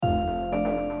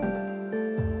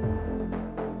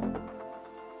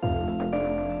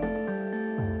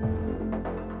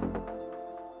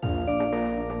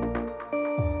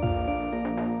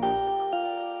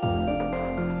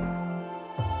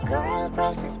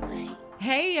Presses Play.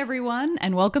 Hey everyone,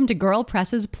 and welcome to Girl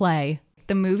Presses Play,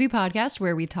 the movie podcast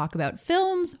where we talk about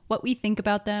films, what we think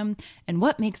about them, and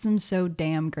what makes them so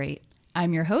damn great.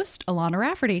 I'm your host, Alana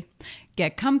Rafferty.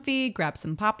 Get comfy, grab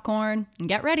some popcorn, and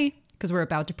get ready, because we're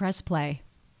about to press play.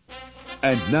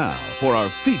 And now for our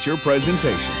feature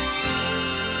presentation.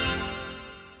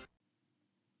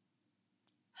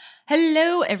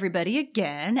 Hello everybody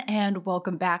again, and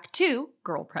welcome back to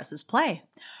Girl Presses Play.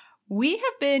 We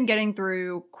have been getting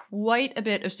through quite a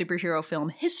bit of superhero film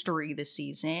history this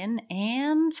season,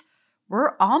 and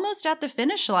we're almost at the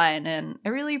finish line, and I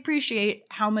really appreciate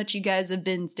how much you guys have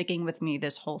been sticking with me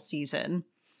this whole season.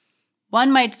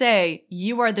 One might say,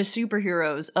 you are the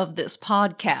superheroes of this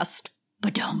podcast.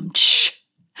 Badumch.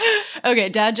 Okay,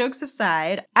 dad jokes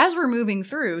aside, as we're moving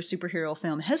through superhero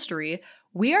film history,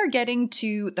 we are getting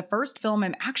to the first film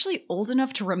I'm actually old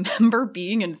enough to remember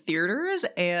being in theaters,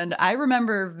 and I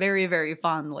remember very, very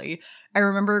fondly. I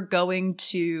remember going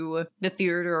to the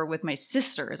theater with my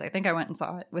sisters. I think I went and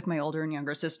saw it with my older and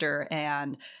younger sister,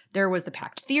 and there was the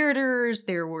packed theaters,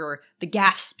 there were the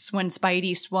gasps when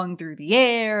Spidey swung through the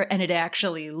air, and it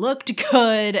actually looked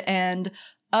good, and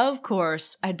of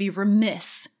course, I'd be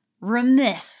remiss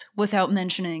without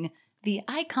mentioning the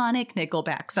iconic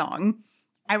Nickelback song.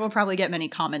 I will probably get many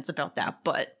comments about that,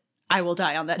 but I will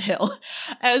die on that hill.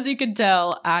 As you can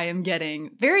tell, I am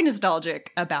getting very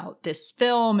nostalgic about this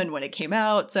film and when it came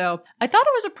out, so I thought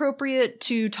it was appropriate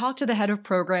to talk to the head of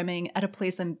programming at a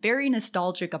place I'm very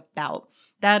nostalgic about.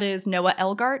 That is Noah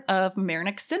Elgart of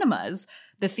Mamaroneck Cinemas,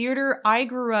 the theater I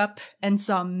grew up and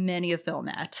saw many a film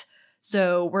at.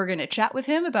 So we're going to chat with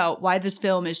him about why this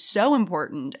film is so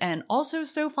important and also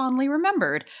so fondly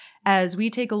remembered as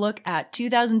we take a look at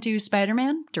 2002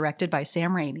 Spider-Man, directed by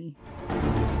Sam Raimi.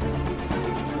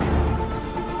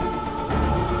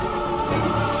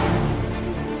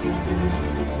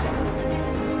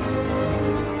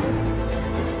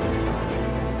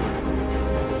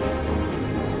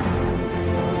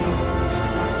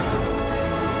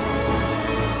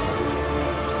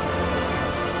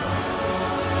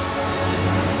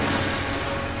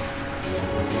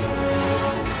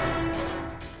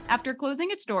 After closing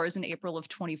its doors in April of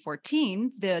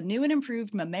 2014, the new and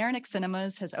improved Mamaroneck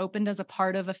Cinemas has opened as a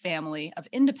part of a family of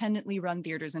independently run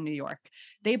theaters in New York.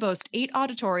 They boast 8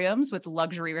 auditoriums with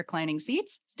luxury reclining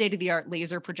seats, state-of-the-art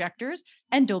laser projectors,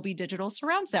 and Dolby Digital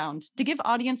surround sound to give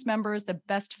audience members the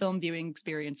best film viewing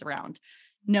experience around.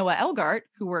 Noah Elgart,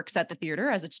 who works at the theater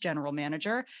as its general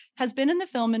manager, has been in the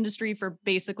film industry for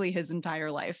basically his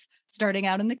entire life, starting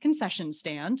out in the concession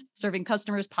stand, serving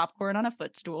customers popcorn on a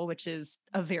footstool, which is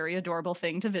a very adorable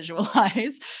thing to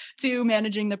visualize, to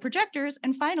managing the projectors,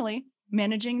 and finally,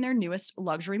 managing their newest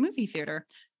luxury movie theater.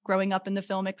 Growing up in the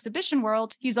film exhibition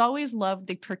world, he's always loved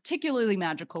the particularly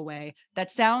magical way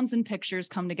that sounds and pictures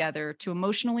come together to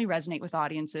emotionally resonate with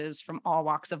audiences from all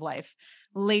walks of life.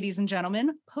 Ladies and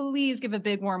gentlemen, please give a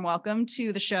big warm welcome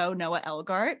to the show, Noah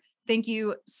Elgart. Thank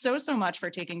you so much for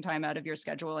taking time out of your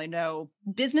schedule. I know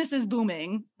business is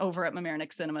booming over at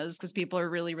Mamaroneck Cinemas because people are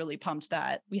really, really pumped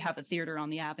that we have a theater on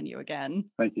the Avenue again.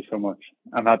 Thank you so much.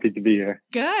 I'm happy to be here.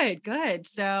 Good.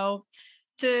 So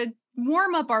to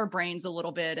warm up our brains a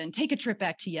little bit and take a trip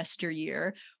back to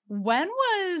yesteryear, when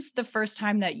was the first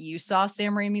time that you saw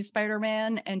Sam Raimi's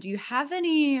Spider-Man? And do you have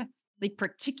any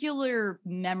particular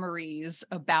memories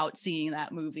about seeing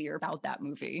that movie or about that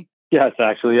movie? Yes,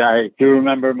 actually, I do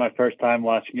remember my first time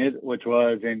watching it, which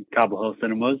was in Cobble Hill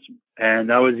Cinemas.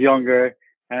 And I was younger,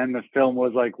 and the film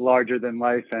was larger than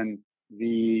life, and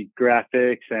the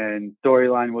graphics and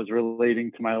storyline was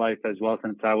relating to my life as well,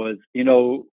 since I was,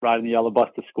 riding the yellow bus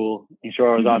to school, making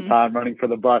sure I was on time, running for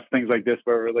the bus, things like this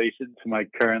were relation to my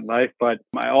current life. But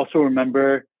I also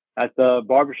remember at the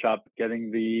barbershop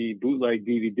getting the bootleg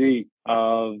DVD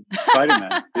of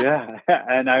Spider-Man. Yeah.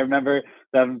 And I remember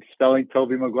them spelling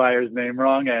Tobey Maguire's name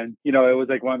wrong. And, it was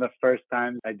one of the first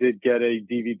times I did get a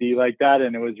DVD like that.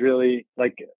 And it was really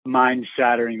mind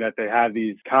shattering that they have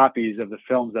these copies of the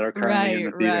films that are currently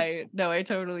in the theater. Right. No, I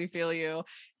totally feel you.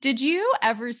 Did you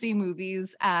ever see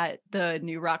movies at the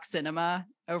New Rock Cinema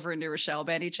over in New Rochelle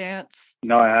by any chance?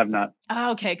 No, I have not.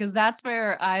 Okay, because that's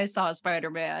where I saw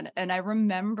Spider-Man. And I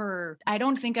remember, I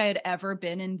don't think I had ever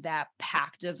been in that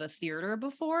packed of a theater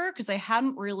before, because I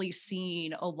hadn't really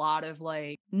seen a lot of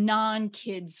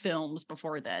non-kids films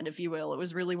before then, if you will. It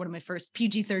was really one of my first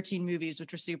PG-13 movies,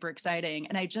 which was super exciting.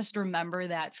 And I just remember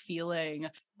that feeling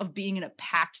of being in a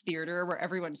packed theater where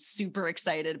everyone's super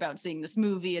excited about seeing this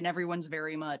movie and everyone's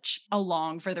very much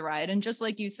along for the ride. And just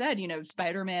like you said,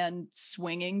 Spider-Man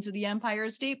swinging to the Empire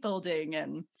State Building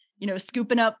and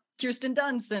scooping up Kirsten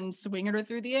Dunst and swinging her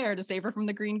through the air to save her from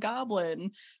the Green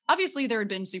Goblin. Obviously, there had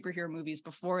been superhero movies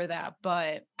before that,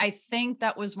 but I think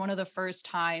that was one of the first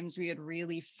times we had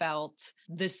really felt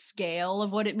the scale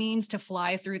of what it means to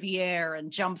fly through the air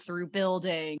and jump through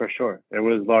buildings. For sure. It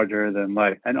was larger than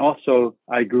life. And also,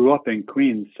 I grew up in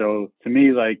Queens. So to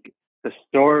me, like the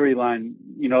storyline,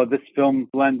 this film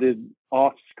blended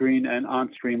off-screen and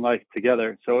on-screen life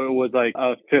together. So it was like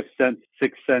a fifth sense,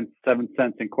 sixth sense, seventh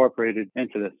sense incorporated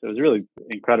into this. It was really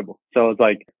incredible. So it's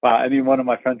like, wow, one of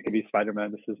my friends could be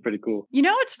Spider-Man. This is pretty cool.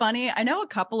 It's funny. I know a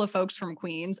couple of folks from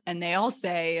Queens, and they all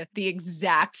say the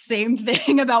exact same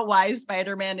thing about why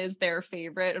Spider-Man is their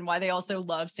favorite and why they also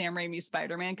love Sam Raimi's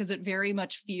Spider-Man, because it very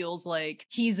much feels like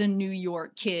he's a New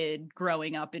York kid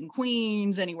growing up in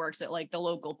Queens, and he works at like the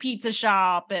local pizza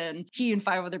shop, and he and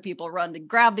 5 other people run to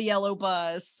grab the yellow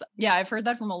bus. Yeah, I've heard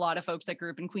that from a lot of folks that grew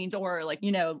up in Queens, or like,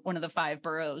 one of the 5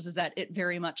 boroughs, is that it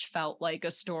very much felt like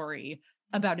a story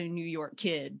about a New York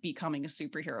kid becoming a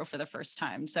superhero for the first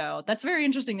time. So that's very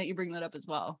interesting that you bring that up as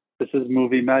well. This is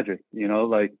movie magic,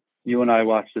 like you and I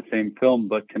watched the same film,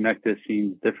 but connect the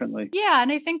scenes differently. Yeah.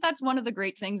 And I think that's one of the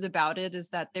great things about it, is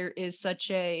that there is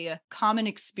such a common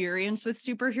experience with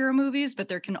superhero movies, but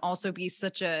there can also be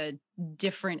such a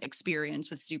different experience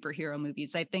with superhero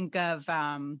movies. I think of,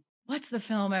 what's the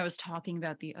film I was talking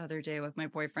about the other day with my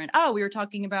boyfriend? Oh, we were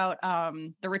talking about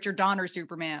the Richard Donner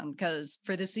Superman, because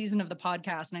for this season of the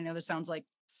podcast, and I know this sounds like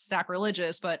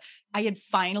sacrilegious, but I had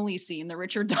finally seen the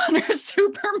Richard Donner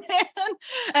Superman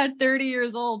at 30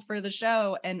 years old for the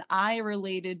show. And I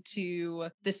related to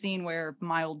the scene where,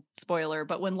 mild spoiler,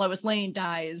 but when Lois Lane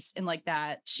dies in like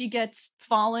that, she gets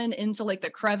fallen into like the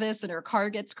crevice and her car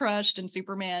gets crushed, and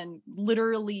Superman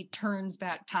literally turns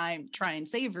back time to try and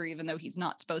save her, even though he's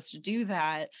not supposed to do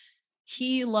that.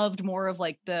 He loved more of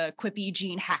like the quippy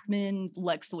Gene Hackman,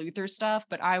 Lex Luthor stuff,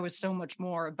 but I was so much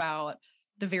more about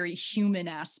the very human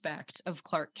aspect of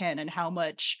Clark Kent and how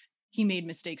much he made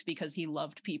mistakes because he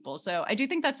loved people. So I do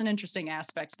think that's an interesting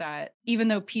aspect, that even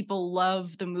though people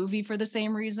love the movie for the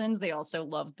same reasons, they also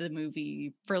love the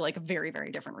movie for like very,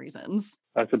 very different reasons.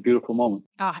 That's a beautiful moment.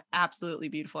 Absolutely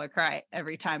beautiful. I cry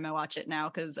every time I watch it now,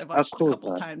 because I've watched it a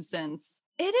couple times since.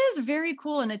 It is very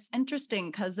cool. And it's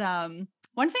interesting because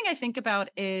one thing I think about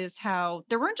is how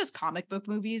there weren't just comic book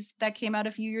movies that came out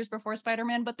a few years before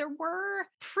Spider-Man, but there were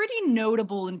pretty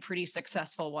notable and pretty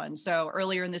successful ones. So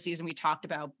earlier in the season, we talked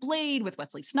about Blade with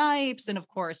Wesley Snipes, and of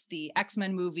course the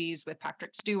X-Men movies with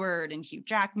Patrick Stewart and Hugh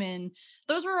Jackman.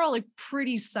 Those were all like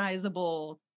pretty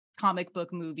sizable comic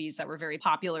book movies that were very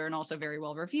popular and also very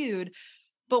well reviewed.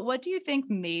 But what do you think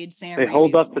made Sam Raimi's... They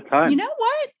hold up the time. You know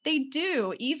what? They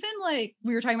do. Even like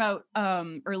we were talking about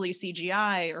early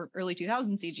CGI or early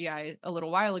 2000 CGI a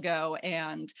little while ago,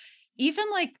 and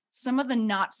even like some of the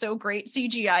not so great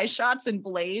CGI shots in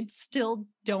Blade still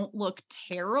don't look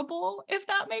terrible, if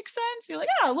that makes sense. You're like,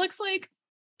 it looks like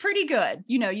pretty good.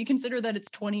 You consider that it's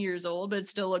 20 years old, but it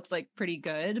still looks like pretty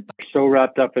good. So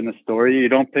wrapped up in the story, you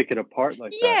don't pick it apart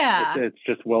like that. It's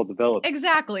just well developed.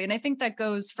 Exactly. And I think that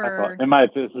goes for...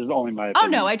 This is only my opinion. Oh,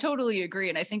 no, I totally agree.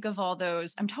 And I think of all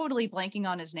those, I'm totally blanking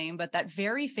on his name, but that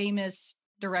very famous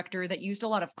director that used a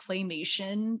lot of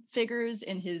claymation figures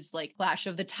in his like Clash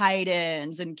of the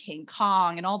Titans and King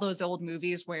Kong and all those old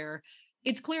movies where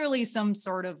it's clearly some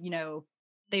sort of,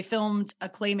 they filmed a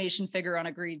claymation figure on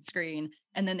a green screen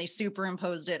and then they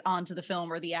superimposed it onto the film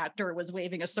where the actor was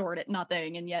waving a sword at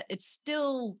nothing. And yet it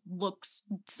still looks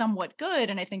somewhat good.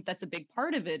 And I think that's a big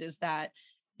part of it, is that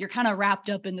you're kind of wrapped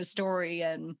up in the story.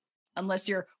 And unless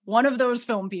you're one of those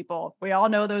film people, we all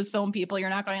know those film people, you're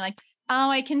not going like, oh,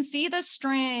 I can see the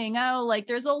string. Oh, like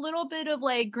there's a little bit of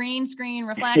like green screen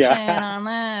reflection on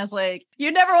this. Like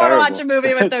you never want to watch a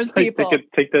movie with those people.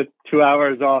 Take the 2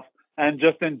 hours off and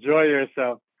just enjoy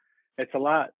yourself. It's a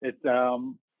lot.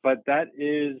 But that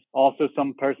is also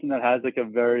some person that has like a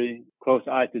very close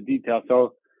eye to detail.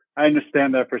 So I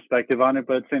understand their perspective on it,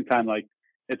 but at the same time, like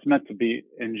it's meant to be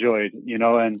enjoyed,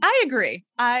 and I agree.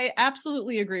 I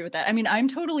absolutely agree with that. I mean, I'm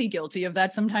totally guilty of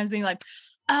that sometimes, being like,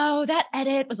 oh, that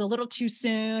edit was a little too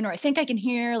soon, or I think I can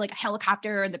hear like a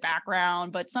helicopter in the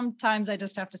background. But sometimes I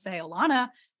just have to say, Alana,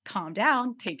 calm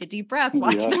down, take a deep breath,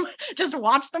 just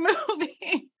watch the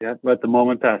movie. Yeah, let the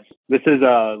moment pass. This is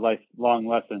a lifelong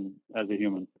lesson as a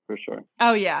human, for sure.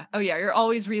 Oh yeah. You're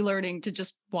always relearning to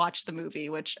just watch the movie,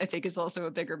 which I think is also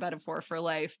a bigger metaphor for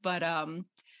life. But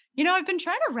I've been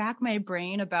trying to rack my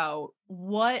brain about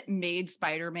what made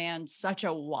Spider-Man such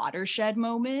a watershed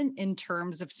moment in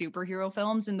terms of superhero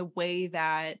films, in the way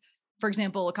that, for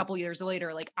example, a couple years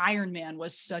later, like Iron Man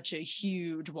was such a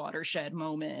huge watershed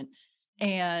moment.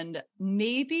 And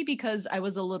maybe because I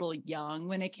was a little young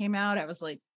when it came out, I was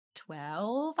like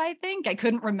 12, I think. I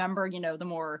couldn't remember, the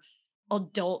more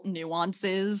adult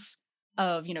nuances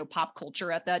of, pop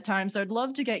culture at that time. So I'd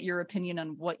love to get your opinion on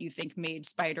what you think made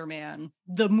Spider-Man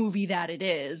the movie that it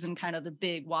is and kind of the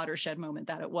big watershed moment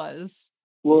that it was.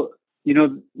 Well,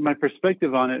 my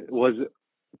perspective on it was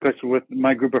because with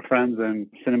my group of friends and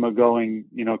cinema going,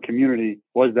 community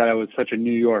was that it was such a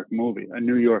New York movie, a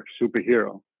New York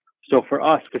superhero. So for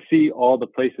us to see all the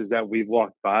places that we've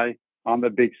walked by on the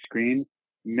big screen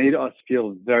made us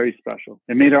feel very special.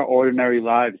 It made our ordinary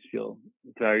lives feel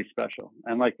very special.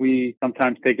 And like we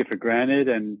sometimes take it for granted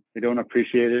and we don't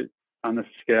appreciate it on the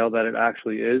scale that it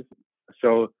actually is.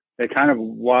 So it kind of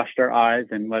washed our eyes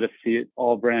and let us see it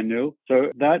all brand new.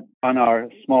 So that on our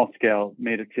small scale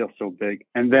made it feel so big.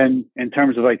 And then in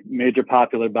terms of like major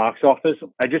popular box office,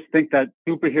 I just think that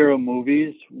superhero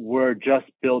movies were just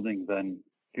building then.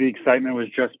 The excitement was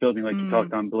just building, like you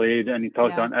talked on Blade and you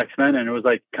talked on X-Men, and it was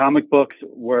like comic books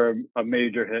were a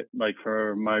major hit. Like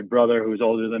for my brother who's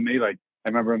older than me, like I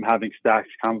remember him having stacks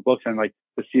of comic books, and like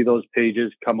to see those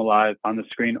pages come alive on the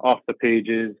screen, off the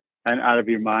pages and out of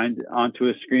your mind onto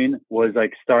a screen was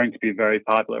like starting to be very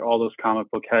popular. All those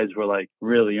comic book heads were like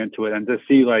really into it. And to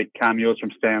see like cameos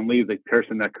from Stan Lee, the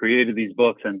person that created these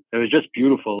books, and it was just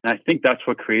beautiful. And I think that's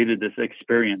what created this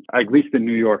experience, at least in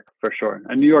New York for sure.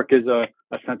 And New York is a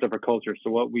center for culture. So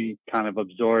what we kind of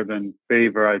absorb and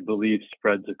favor, I believe,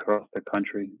 spreads across the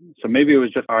country. So maybe it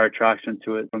was just our attraction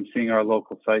to it from seeing our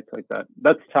local sites like that.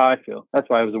 That's how I feel. That's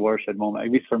why it was a watershed moment,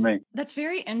 at least for me. That's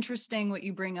very interesting what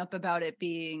you bring up about it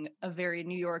being a very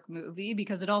New York movie,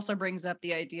 because it also brings up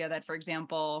the idea that, for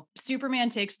example, Superman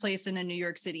takes place in a New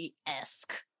York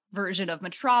City-esque version of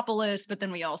Metropolis, but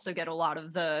then we also get a lot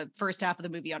of the first half of the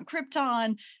movie on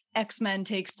Krypton. X-Men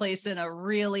takes place in a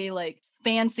really like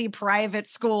fancy private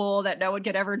school that no one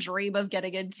could ever dream of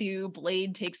getting into.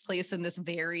 Blade takes place in this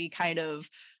very kind of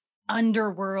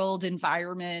underworld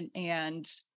environment. And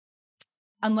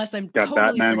unless I'm totally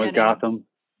Batman forgetting, with Gotham.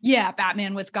 Yeah,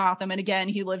 Batman with Gotham. And again,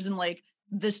 he lives in like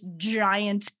this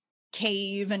giant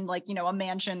cave and like, a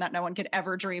mansion that no one could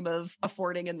ever dream of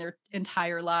affording in their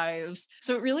entire lives.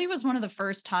 So it really was one of the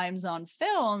first times on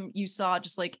film you saw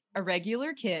just like a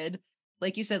regular kid,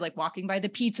 like you said, like walking by the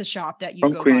pizza shop that you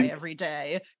go by every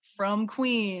day from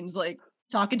Queens, like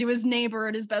talking to his neighbor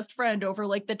and his best friend over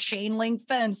like the chain link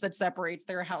fence that separates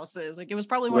their houses. Like it was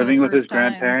probably one of the living with first his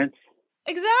grandparents.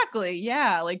 Exactly.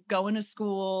 Yeah. Like going to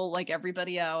school like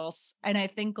everybody else. And I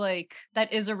think like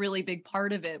that is a really big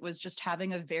part of it, was just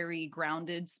having a very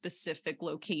grounded, specific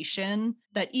location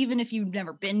that even if you've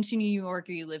never been to New York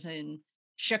or you live in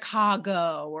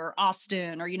Chicago or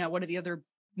Austin or, one of the other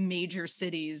major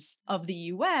cities of the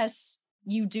US,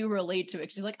 you do relate to it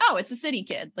because you're like, oh, it's a city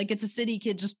kid. Like it's a city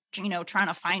kid just, trying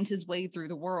to find his way through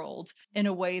the world in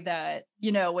a way that,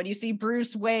 when you see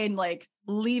Bruce Wayne like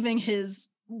leaving his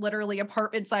literally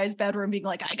apartment-sized bedroom being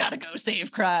like, I gotta go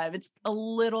save crime, it's a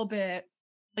little bit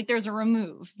like there's a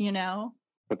remove,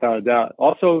 Without a doubt.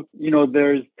 Also,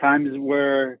 there's times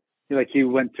where like he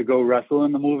went to go wrestle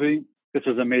in the movie. This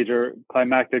was a major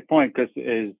climactic point because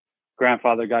his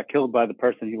grandfather got killed by the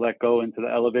person he let go into the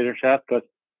elevator shaft because,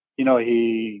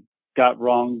 he got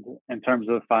wronged in terms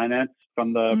of finance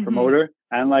from the promoter.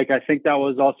 And like, I think that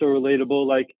was also relatable.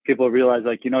 Like people realize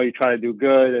like, you try to do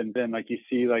good and then like you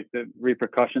see like the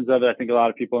repercussions of it. I think a lot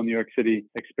of people in New York City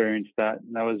experienced that,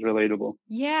 and that was relatable.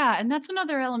 Yeah. And that's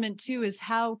another element too, is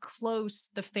how close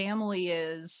the family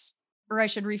is, or I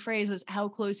should rephrase, is how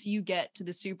close you get to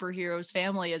the superhero's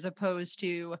family as opposed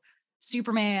to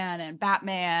Superman and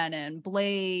Batman and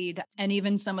Blade, and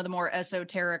even some of the more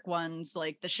esoteric ones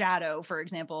like The Shadow, for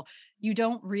example. You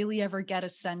don't really ever get a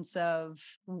sense of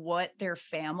what their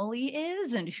family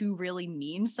is and who really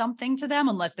means something to them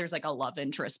unless there's like a love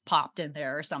interest popped in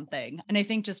there or something. And I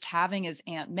think just having his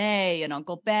Aunt May and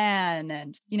Uncle Ben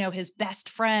and, his best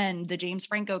friend, the James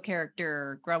Franco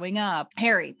character growing up,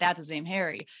 Harry, that's his name,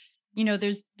 Harry.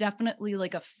 There's definitely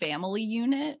like a family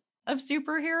unit of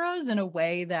superheroes in a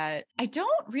way that I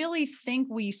don't really think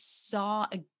we saw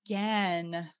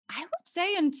again, I would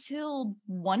say, until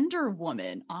Wonder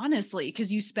Woman, honestly,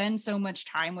 because you spend so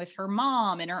much time with her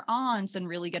mom and her aunts and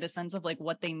really get a sense of like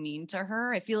what they mean to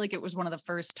her. I feel like it was one of the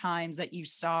first times that you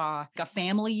saw a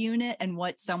family unit and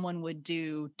what someone would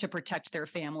do to protect their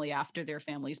family after their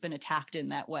family's been attacked in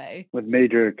that way. With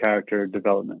major character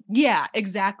development. Yeah,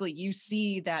 exactly. You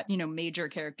see that, major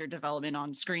character development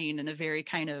on screen in a very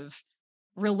kind of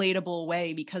relatable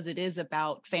way because it is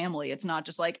about family. It's not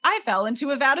just like, I fell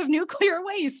into a vat of nuclear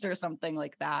waste or something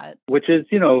like that. Which is,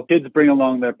 kids bring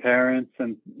along their parents,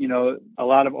 and, a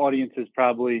lot of audiences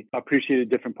probably appreciated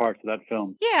different parts of that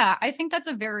film. Yeah, I think that's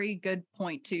a very good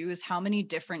point too, is how many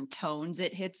different tones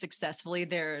it hits successfully.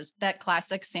 There's that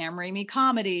classic Sam Raimi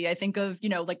comedy. I think of,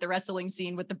 like the wrestling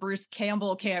scene with the Bruce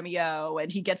Campbell cameo,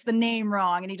 and he gets the name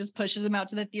wrong and he just pushes him out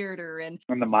to the theater. And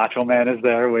the Macho Man is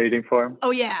there waiting for him.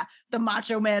 Oh yeah, the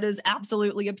Macho Man is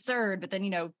absolutely absurd. But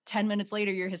then, 10 minutes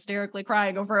later, you're hysterically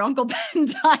crying over Uncle Ben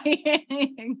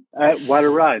dying. What a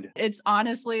ride. It's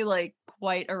honestly like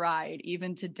quite a ride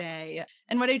even today.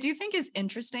 And what I do think is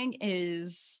interesting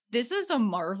is this is a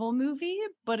Marvel movie,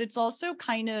 but it's also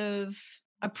kind of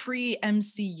a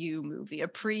pre-MCU movie, a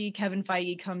pre-Kevin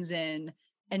Feige comes in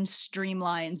and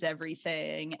streamlines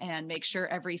everything and makes sure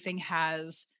everything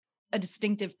has a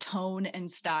distinctive tone and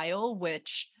style,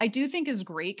 which I do think is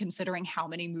great considering how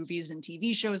many movies and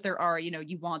TV shows there are.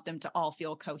 You want them to all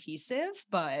feel cohesive,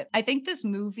 but I think this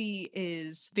movie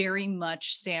is very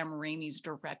much Sam Raimi's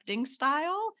directing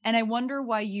style. And I wonder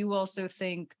why you also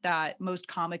think that most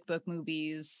comic book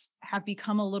movies have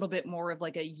become a little bit more of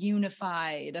like a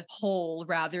unified whole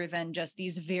rather than just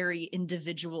these very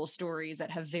individual stories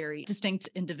that have very distinct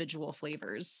individual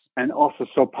flavors. And also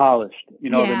so polished. The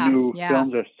new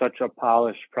films are such a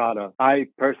polished product. I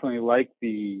personally like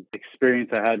the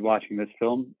experience I had watching this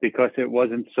film because it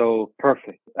wasn't so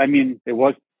perfect. I mean, it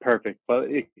was perfect, but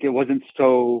it wasn't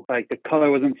so, like, the color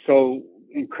wasn't so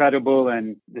incredible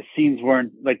and the scenes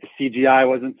weren't, like, the CGI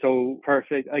wasn't so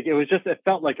perfect. Like, it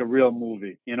felt like a real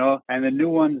movie, and the new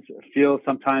ones feel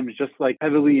sometimes just like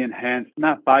heavily enhanced,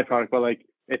 not byproduct, but like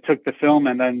it took the film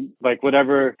and then, like,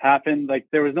 whatever happened, like,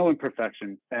 there was no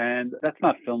imperfection. And that's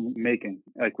not filmmaking.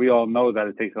 Like, we all know that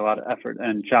it takes a lot of effort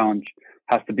and challenge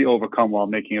has to be overcome while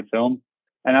making a film.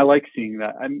 And I like seeing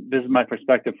that. This is my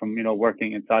perspective from,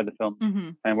 working inside the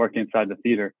film and working inside the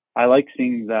theater. I like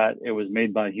seeing that it was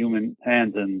made by human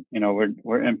hands and,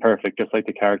 we're imperfect, just like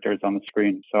the characters on the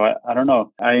screen. So I don't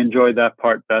know. I enjoyed that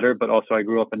part better, but also I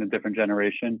grew up in a different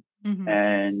generation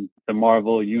and the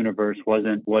Marvel universe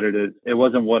wasn't what it is. It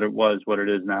wasn't what it was, what it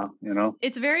is now,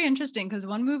 It's very interesting because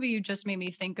one movie you just made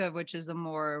me think of, which is a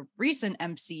more recent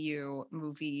MCU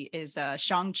movie, is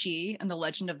Shang-Chi and the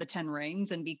Legend of the Ten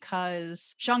Rings. And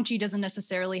because Shang-Chi doesn't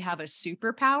necessarily have a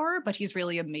superpower, but he's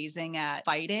really amazing at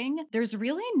fighting, there's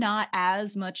really not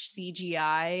as much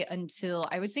CGI until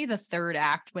I would say the third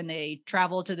act when they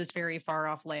travel to this very far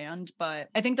off land. But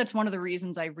I think that's one of the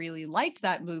reasons I really liked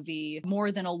that movie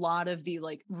more than a lot of the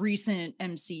like recent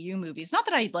MCU movies. Not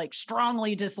that I like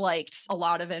strongly disliked a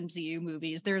lot of MCU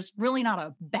movies. There's really not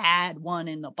a bad one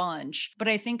in the bunch, but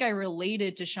I think I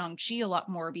related to Shang-Chi a lot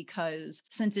more because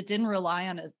since it didn't rely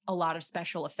on a lot of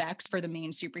special effects for the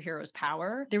main superhero's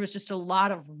power, there was just a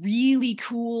lot of really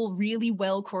cool, really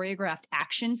well choreographed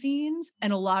action scenes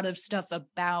and a lot of stuff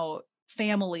about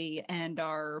family and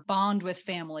our bond with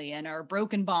family and our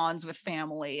broken bonds with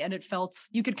family. And it felt,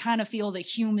 you could kind of feel the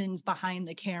humans behind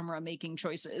the camera making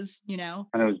choices, And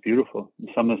it was beautiful.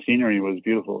 Some of the scenery was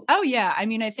beautiful. Oh yeah. I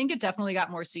mean, I think it definitely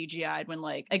got more CGI'd when,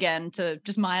 like, again, to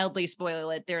just mildly spoil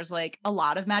it, there's like a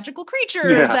lot of magical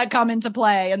creatures that come into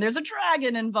play and there's a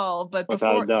dragon involved. But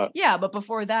before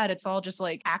that, it's all just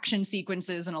like action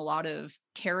sequences and a lot of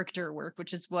character work,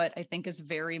 which is what I think is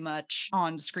very much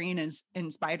on screen is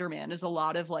in Spider-Man, is a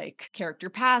lot of like character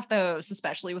pathos,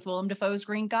 especially with Willem Dafoe's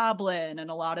Green Goblin, and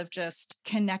a lot of just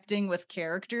connecting with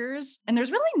characters. And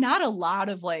there's really not a lot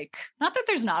of like, not that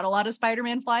there's not a lot of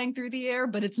Spider-Man flying through the air,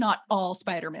 but it's not all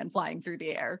Spider-Man flying through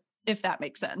the air, if that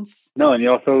makes sense. No, and he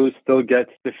also still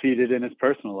gets defeated in his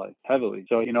personal life heavily.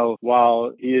 So,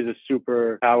 while he is a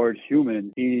super powered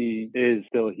human, he is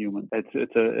still a human.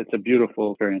 It's a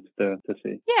beautiful experience to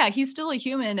see. Yeah, he's still a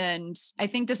human. And I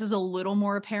think this is a little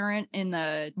more apparent in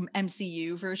the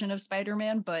MCU version of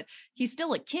Spider-Man, but he's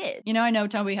still a kid. I know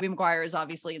Tobey Maguire is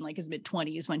obviously in like his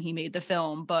mid-20s when he made the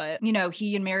film, but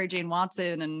he and Mary Jane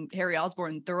Watson and Harry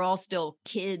Osborn, they're all still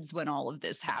kids when all of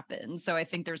this happened. So I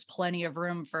think there's plenty of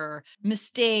room for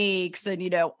mistakes and,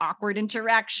 awkward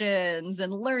interactions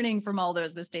and learning from all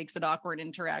those mistakes and awkward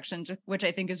interactions, which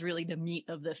I think is really the meat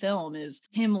of the film, is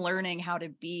him learning how to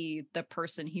be the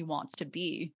person he wants to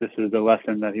be. This is the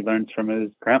lesson that he learns from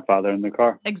his grandfather in the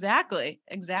car. Exactly,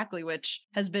 which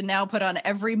has been now put on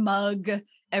every mug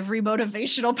every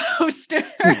motivational poster.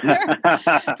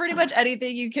 Pretty much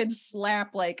anything you can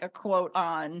slap like a quote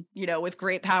on, with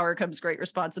great power comes great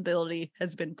responsibility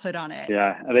has been put on it.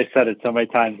 Yeah, they said it so many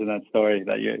times in that story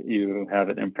that you have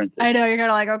it imprinted. I know, you're kind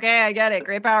of like, okay, I get it.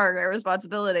 Great power, great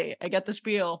responsibility. I get the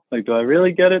spiel. Like, do I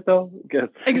really get it though?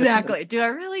 Exactly. Do I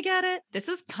really get it? This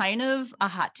is kind of a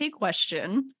hot take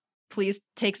question. Please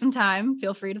take some time.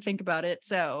 Feel free to think about it.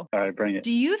 So, all right, bring it.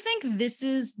 Do you think this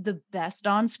is the best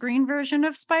on-screen version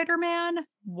of Spider-Man?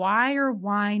 Why or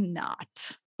why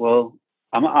not? Well,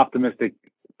 I'm an optimistic,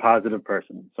 positive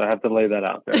person, so I have to lay that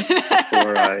out there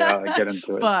before I get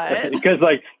into it. But because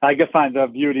I can find the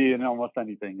beauty in almost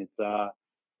anything. It's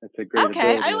a great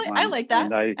okay. ability of mine. I like that.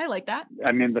 And I like that.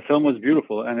 I mean, the film was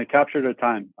beautiful, and it captured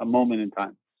a moment in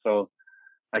time. So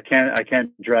I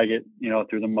can't drag it,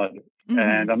 through the mud. Mm-hmm.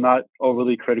 And I'm not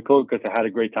overly critical because I had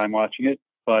a great time watching it.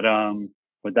 But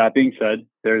with that being said,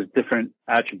 there's different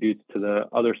attributes to the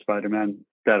other Spider-Man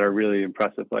that are really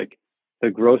impressive. Like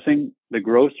the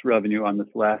gross revenue on this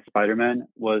last Spider-Man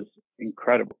was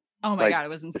incredible. Oh my God, it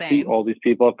was insane. To see all these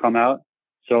people have come out.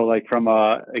 So like from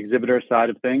a exhibitor side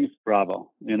of things,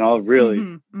 bravo.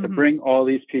 Really to bring all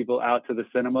these people out to the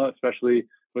cinema, especially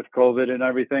with COVID and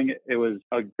everything, it was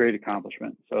a great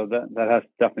accomplishment. So that has to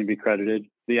definitely be credited.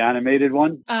 The animated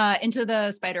one, Into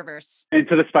the Spider-Verse.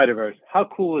 Into the Spider-Verse. How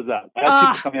cool is that? I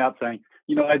had people coming out saying,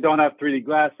 I don't have 3D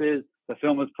glasses. The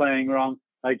film was playing wrong.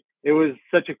 Like, it was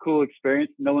such a cool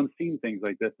experience. No one's seen things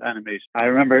like this animation. I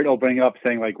remember it opening up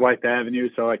saying like White Avenue.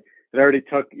 So like it already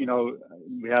took,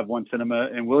 we have one cinema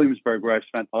in Williamsburg where I've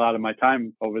spent a lot of my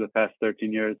time over the past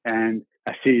 13 years. And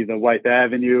I see the White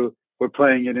Avenue. We're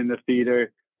playing it in the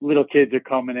theater. Little kids are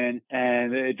coming in,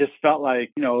 and it just felt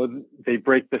like, they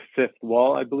break the fifth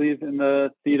wall, I believe, in the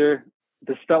theater.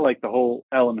 This felt like the whole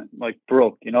element, like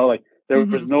broke, like there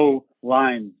was no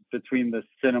line between the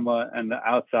cinema and the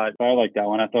outside. So I like that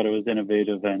one. I thought it was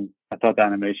innovative, and I thought the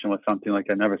animation was something like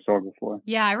I never saw before.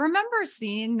 Yeah, I remember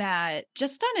seeing that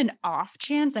just on an off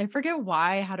chance. I forget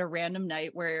why. I had a random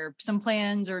night where some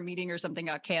plans or a meeting or something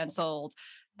got canceled.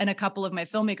 And a couple of my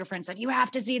filmmaker friends said, you have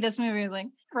to see this movie. I was like,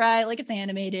 right, like it's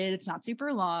animated. It's not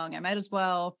super long. I might as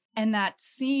well. And that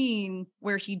scene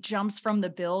where he jumps from the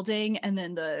building and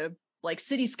then the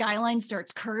city skyline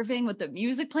starts curving with the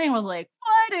music playing, I was like,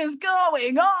 what is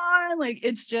going on? Like,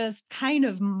 it's just kind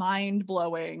of mind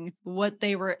blowing what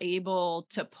they were able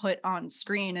to put on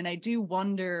screen. And I do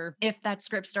wonder if that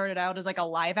script started out as like a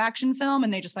live action film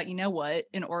and they just thought, you know what,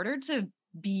 in order to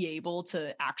be able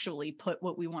to actually put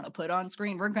what we want to put on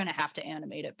screen, we're going to have to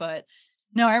animate it. But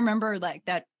no, I remember like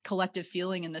that collective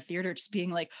feeling in the theater just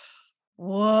being like,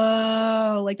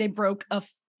 whoa, like they broke a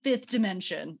fifth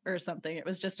dimension or something. It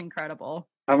was just incredible.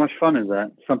 How much fun is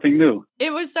that? Something new.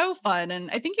 It was so fun. And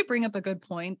I think you bring up a good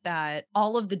point that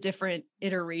all of the different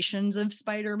iterations of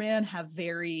Spider-Man have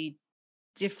very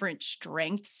different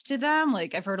strengths to them.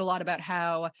 Like I've heard a lot about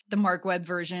how the Mark Webb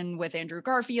version with Andrew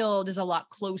Garfield is a lot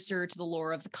closer to the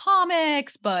lore of the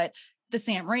comics, but the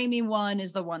Sam Raimi one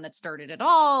is the one that started it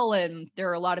all. And there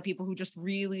are a lot of people who just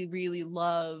really, really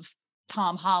love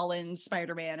Tom Holland's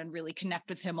Spider-Man and really connect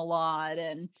with him a lot.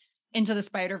 And Into the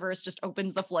Spider-Verse just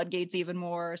opens the floodgates even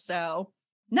more. So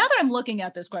now that I'm looking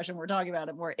at this question, we're talking about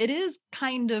it more, it is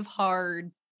kind of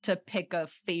hard to pick a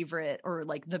favorite or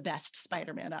like the best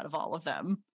Spider-Man out of all of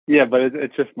them. Yeah, but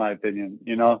it's just my opinion.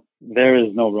 There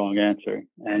is no wrong answer.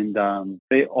 And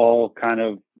they all kind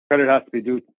of, credit has to be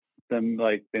due to them,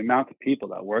 like the amount of people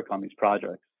that work on these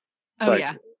projects. Oh,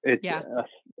 yeah.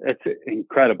 It's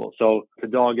incredible. So to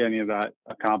dog any of that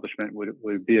accomplishment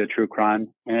would be a true crime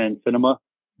in cinema.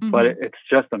 Mm-hmm. But it's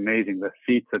just amazing the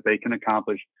feats that they can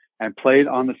accomplish and play it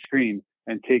on the screen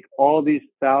and take all these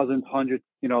thousands, hundreds,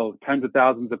 tens of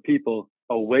thousands of people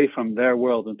away from their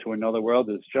world into another world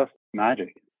is just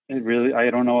magic. It really, I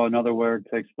don't know another word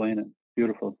to explain it.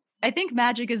 Beautiful. I think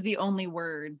magic is the only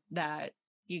word that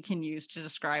you can use to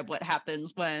describe what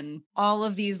happens when all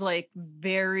of these like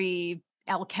very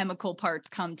alchemical parts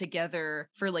come together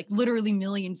for like literally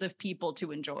millions of people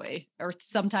to enjoy, or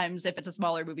sometimes if it's a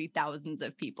smaller movie, thousands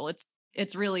of people.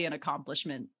 It's really an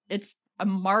accomplishment. It's a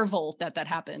marvel that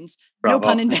happens. Bravo. No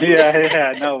pun intended.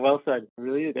 Yeah. No, well said.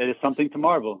 Really, it is something to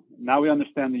marvel. Now we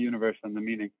understand the universe and the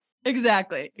meaning.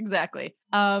 Exactly.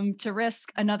 To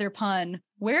risk another pun,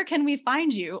 where can we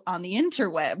find you on the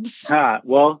interwebs?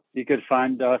 Well, you could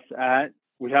find us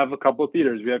we have a couple of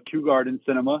theaters. We have Kew Garden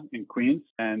Cinema in Queens,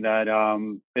 and that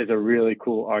is a really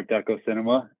cool Art Deco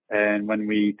cinema. And when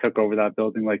we took over that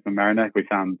building, like Mamaroneck, we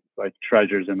found like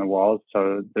treasures in the walls.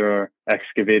 So they're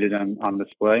excavated on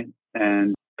display.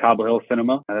 And Cobble Hill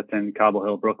Cinema, that's in Cobble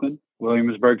Hill, Brooklyn.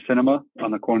 Williamsburg Cinema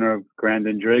on the corner of Grand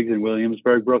and Driggs in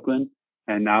Williamsburg, Brooklyn,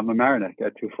 and now Mamaroneck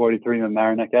at 243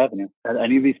 Mamaroneck Avenue. At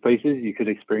any of these places, you could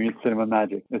experience cinema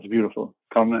magic. It's beautiful.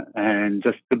 Come, and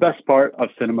just the best part of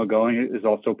cinema going is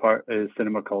also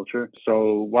cinema culture.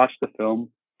 So watch the film,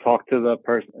 talk to the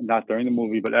person, not during the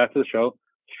movie, but after the show,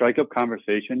 strike up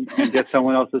conversation and get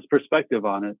someone else's perspective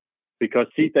on it. Because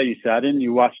seat that you sat in,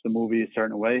 you watched the movie a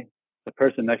certain way. The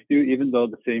person next to you, even though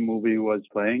the same movie was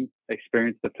playing,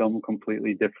 experienced the film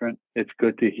completely different. It's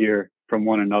good to hear from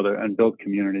one another and build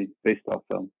community based off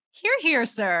film. Hear, hear,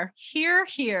 sir. Hear,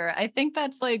 hear. I think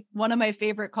that's like one of my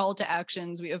favorite call to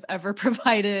actions we have ever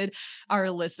provided our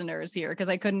listeners here, because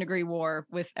I couldn't agree more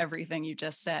with everything you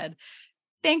just said.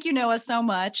 Thank you, Noah, so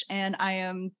much. And I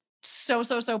am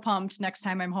so pumped next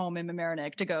time I'm home in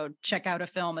Mamaroneck to go check out a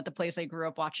film at the place I grew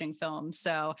up watching films.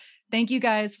 So thank you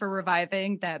guys for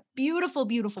reviving that beautiful,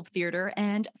 beautiful theater.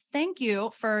 And thank you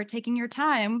for taking your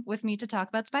time with me to talk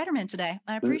about Spider-Man today.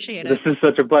 I appreciate it. This is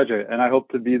such a pleasure. And I hope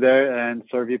to be there and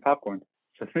serve you popcorn.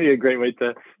 So it's really a great way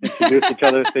to introduce each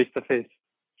other face to face.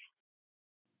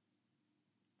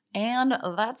 And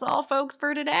that's all, folks,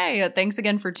 for today. Thanks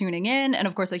again for tuning in. And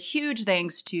of course, a huge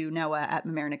thanks to Noah at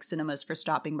Mamaroneck Cinemas for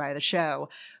stopping by the show.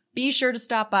 Be sure to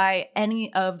stop by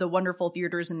any of the wonderful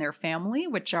theaters in their family,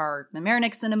 which are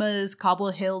Mamaroneck Cinemas,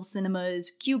 Cobble Hill Cinemas,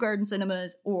 Kew Garden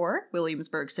Cinemas, or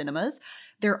Williamsburg Cinemas.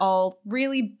 They're all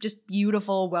really just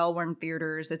beautiful, well-worn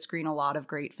theaters that screen a lot of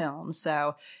great films.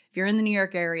 So if you're in the New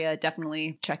York area,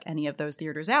 definitely check any of those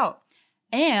theaters out.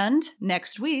 And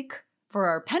next week, for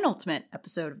our penultimate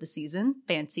episode of the season,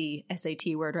 fancy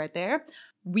SAT word right there,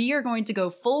 we are going to go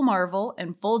full Marvel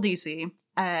and full DC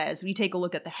as we take a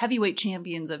look at the heavyweight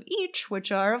champions of each, which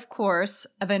are, of course,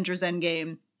 Avengers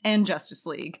Endgame and Justice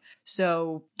League.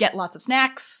 So get lots of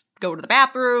snacks, go to the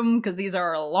bathroom, because these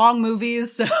are long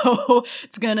movies, so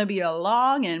it's gonna be a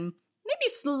long and maybe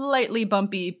slightly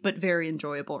bumpy, but very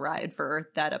enjoyable ride for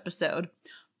that episode.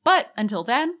 But until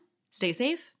then, stay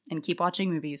safe and keep watching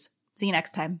movies. See you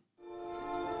next time.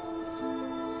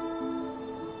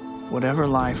 Whatever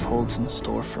life holds in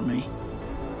store for me,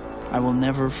 I will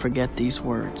never forget these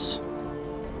words.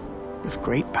 With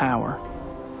great power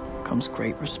comes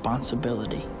great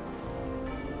responsibility.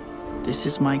 This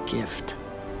is my gift,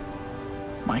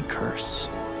 my curse.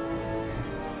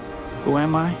 Who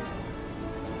am I?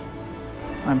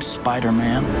 I'm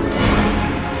Spider-Man.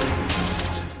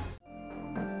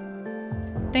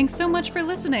 Thanks so much for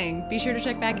listening. Be sure to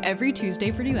check back every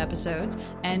Tuesday for new episodes,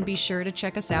 and be sure to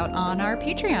check us out on our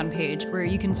Patreon page, where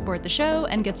you can support the show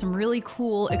and get some really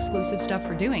cool exclusive stuff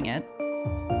for doing it.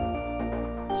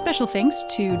 Special thanks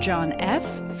to John F.,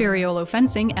 Ferriolo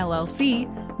Fencing, LLC,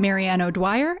 Marianne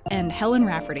O'Dwyer, and Helen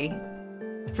Rafferty.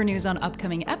 For news on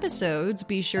upcoming episodes,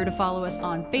 be sure to follow us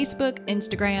on Facebook,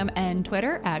 Instagram, and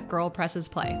Twitter at Girl Presses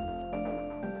Play.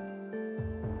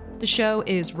 The show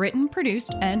is written,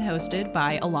 produced, and hosted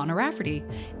by Alana Rafferty.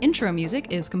 Intro music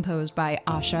is composed by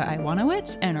Asha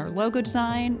Iwanowitz, and our logo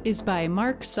design is by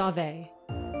Mark Sauvé.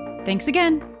 Thanks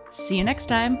again. See you next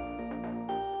time.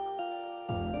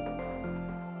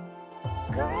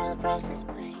 Girl Presses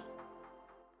Play.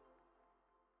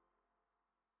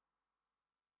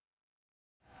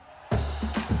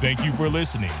 Thank you for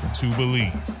listening to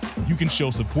Believe. You can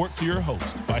show support to your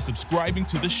host by subscribing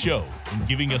to the show and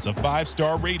giving us a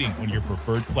 5-star rating on your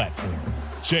preferred platform.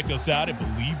 Check us out at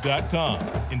Believe.com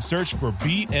and search for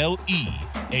BLEAV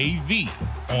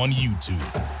on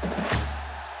YouTube.